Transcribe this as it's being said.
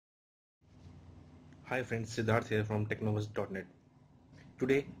Hi friends, Siddharth here from technovers.net.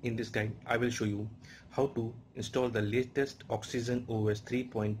 Today in this guide I will show you how to install the latest OxygenOS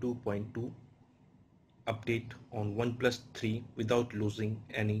 3.2.2 update on OnePlus 3 without losing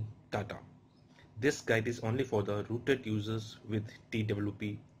any data. This guide is only for the rooted users with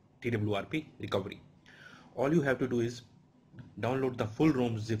TWRP recovery. All you have to do is download the full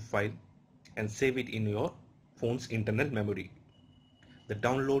ROM zip file and save it in your phone's internal memory. The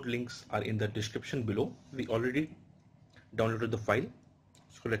download links are in the description below. We already downloaded the file,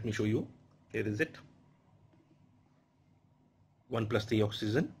 so let me show you. Here is it, OnePlus 3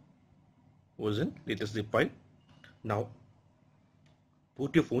 Oxygen version, latest zip file. Now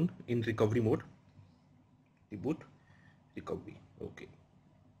put your phone in recovery mode. Reboot, recovery. Okay.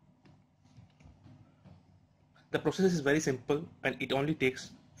 The process is very simple and it only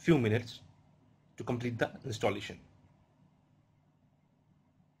takes few minutes to complete the installation.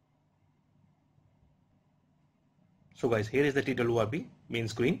 So guys, here is the TWRP main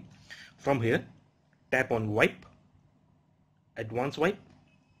screen. From here, tap on wipe, advanced wipe,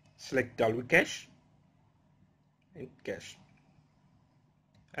 select download cache and cache,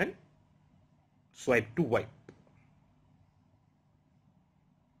 and swipe to wipe.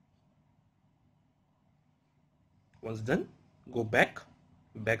 Once done, go back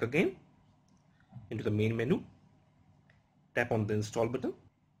again into the main menu, tap on the install button,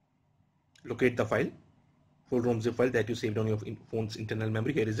 locate the file, full ROM zip file that you saved on your phone's internal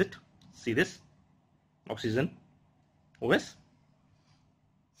memory. Here is it. See this, OxygenOS.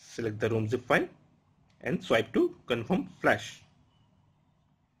 Select the ROM zip file and swipe to confirm flash.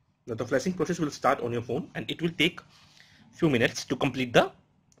 Now the flashing process will start on your phone and it will take few minutes to complete the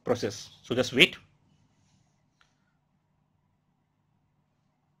process. So just wait.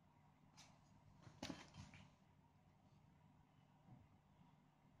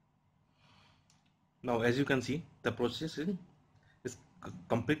 Now as you can see, the process is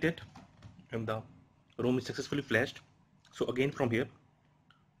completed and the ROM is successfully flashed. So again from here,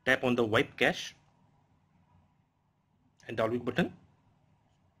 tap on the wipe cache and download button,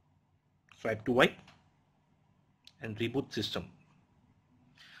 swipe to wipe and reboot system.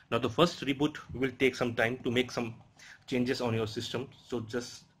 Now the first reboot will take some time to make some changes on your system, so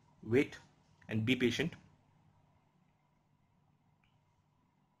just wait and be patient.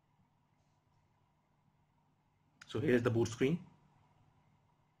 So here is the boot screen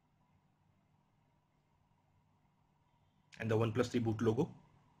and the OnePlus 3 boot logo.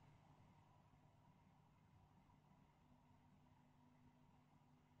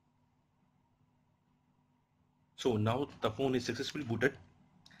 So now the phone is successfully booted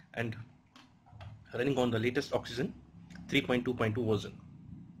and running on the latest Oxygen 3.2.2 version.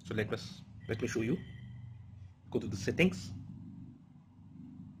 So let me show you. Go to the settings,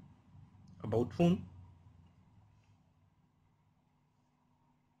 about phone,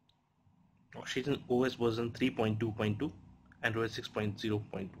 OxygenOS version 3.2.2, Android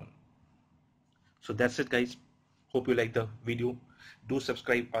 6.0.1. So that's it guys. Hope you like the video. Do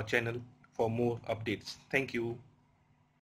subscribe our channel for more updates. Thank you.